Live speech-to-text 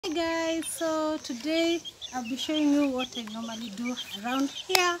Guys, so today I'll be showing you what I normally do around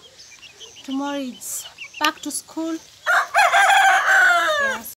here. Tomorrow it's back to school.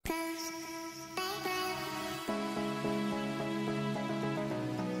 Yes.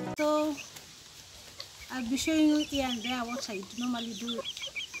 So I'll be showing you here and there what I normally do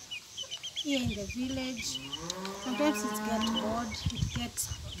here in the village. Sometimes it gets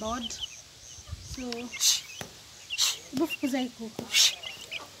bored. So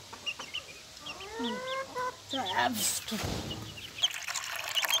so I have to.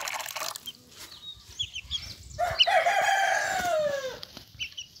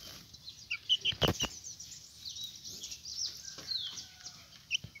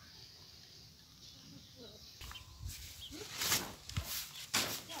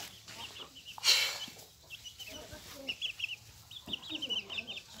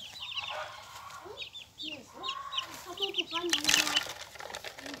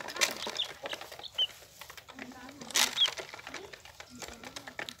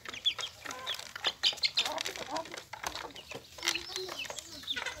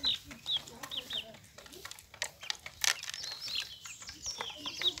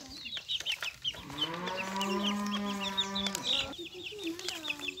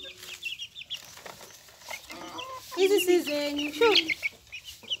 Easy season. Shoo.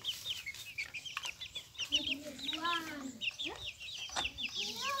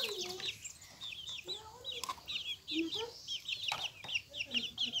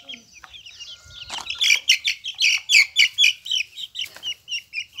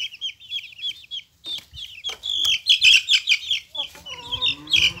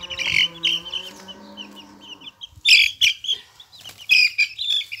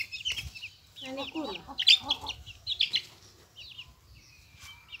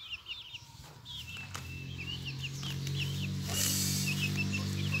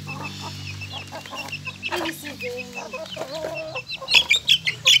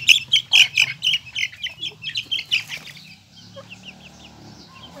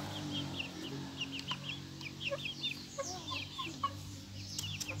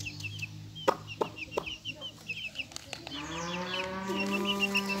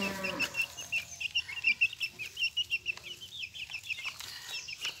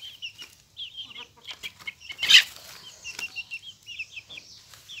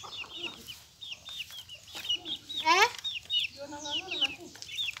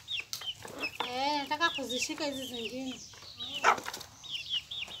 Nataka kuzishika hizi zingine.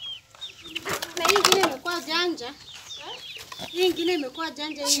 Na hii ingine imekuwa janja. Hii ingine imekuwa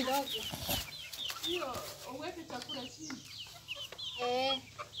janja hii ndogo. Hiyo uweke chakula chini.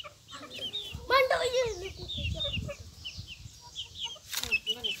 Mando hii.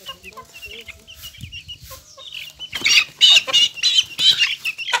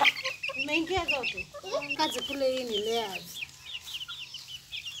 Umeingia zote. Kazi kule hii ni layers.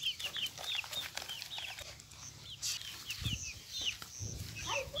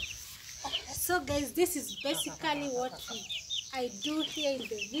 So guys, this is basically what I do here in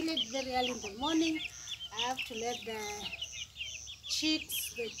the village very early in the morning. I have to let the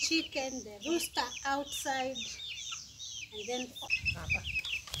chicks, the chicken, the rooster outside, and then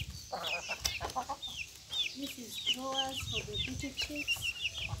this is drawers for the beauty chicks.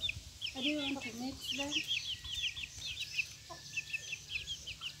 I do want to mix them.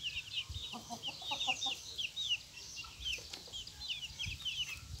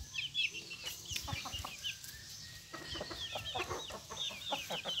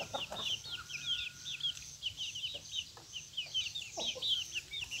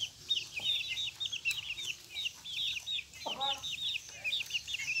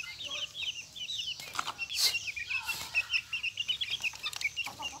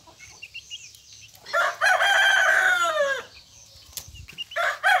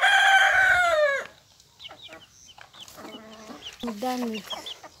 I'm done with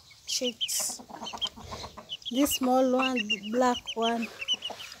chicks. This small one, the black one,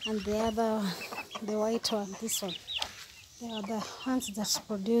 and the other one, the white one, this one. They are the ones that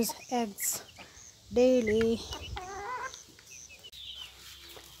produce eggs daily.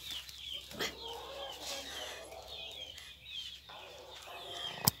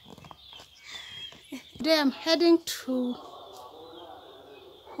 Today I'm heading to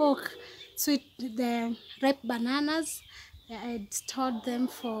Hawk sweet the ripe bananas. I stored them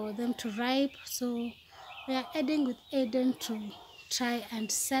for them to ripe, so we are heading with Aiden to try and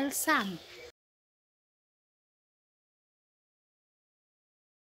sell some.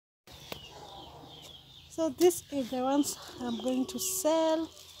 So this is the ones I'm going to sell.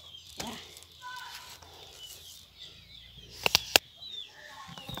 Yeah.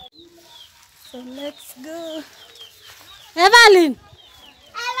 So let's go. Evelyn!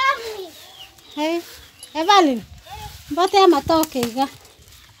 I love me. Hey, Evelyn. But I'm a talking.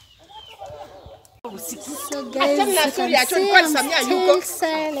 So guys, you can see I'm still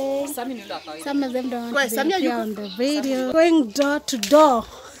selling. Some of them don't want to be here on the video. Going door to door.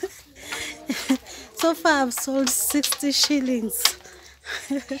 So far I've sold 60 shillings.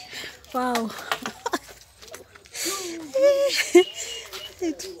 Wow.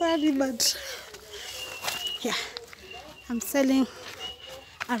 It's funny, but yeah, I'm selling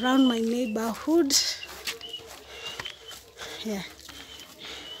around my neighborhood. Yeah.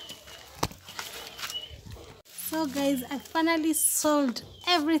 So guys, I finally sold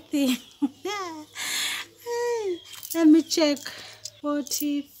everything. Let me check.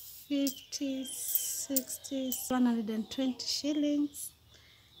 40, 50, 60, 120 shillings,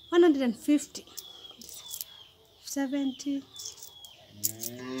 150, 70.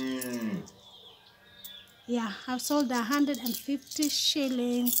 Yeah, I've sold 150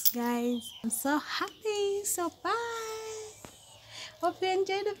 shillings, guys. I'm so happy. So bye. Hope you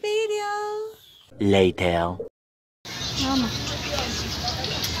enjoyed the video. Later. Mama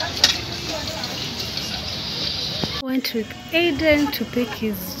went with Aiden to pick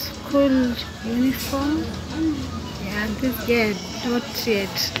his school uniform. Yeah, this guy not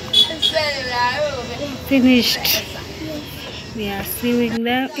yet finished. Yeah, sewing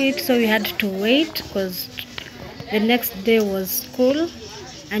it, so we had to wait because the next day was school.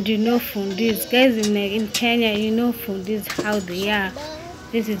 And you know fundis, guys, in Kenya, you know fundis how they are.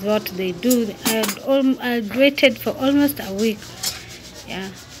 This is what they do. I waited for almost a week. Yeah,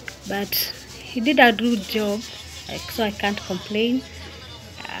 but he did a good job, so I can't complain.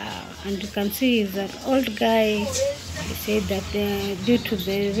 And you can see he's an old guy. He said that due to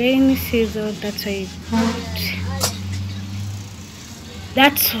the rainy season,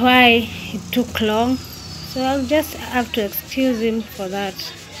 that's why it took long. So I'll just have to excuse him for that.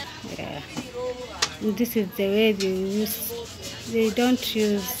 Yeah. And this is the way they use. It doesn't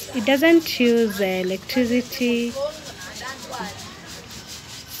use electricity.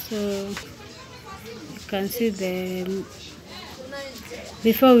 So you can see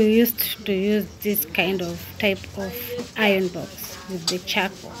before we used to use this kind of type of iron box with the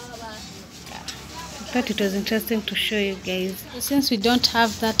charcoal. I thought it was interesting to show you guys. Since we don't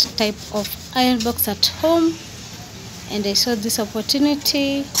have that type of iron box at home, and I saw this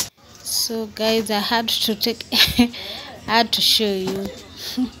opportunity, so guys, I had to show you.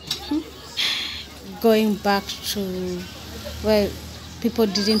 Going back to where people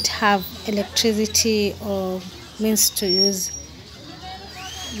didn't have electricity or means to use,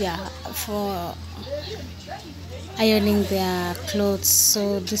 yeah, for ironing their clothes.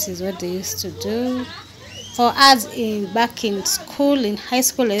 So this is what they used to do. For us back in school, in high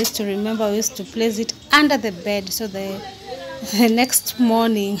school, I used to remember we used to place it under the bed, so the next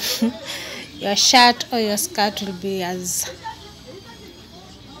morning your shirt or your skirt will be as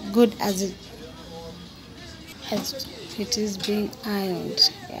good as it is being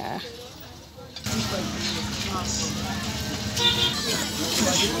ironed. Yeah.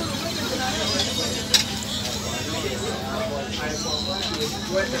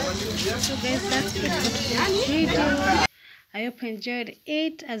 So guys, that's it for today's video. I hope you enjoyed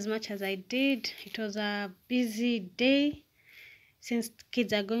it as much as I did. It was a busy day since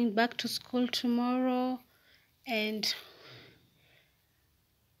kids are going back to school tomorrow, and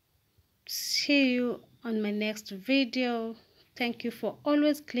see you on my next video. Thank you for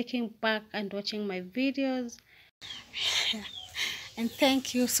always clicking back and watching my videos. And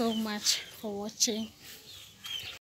thank you so much for watching.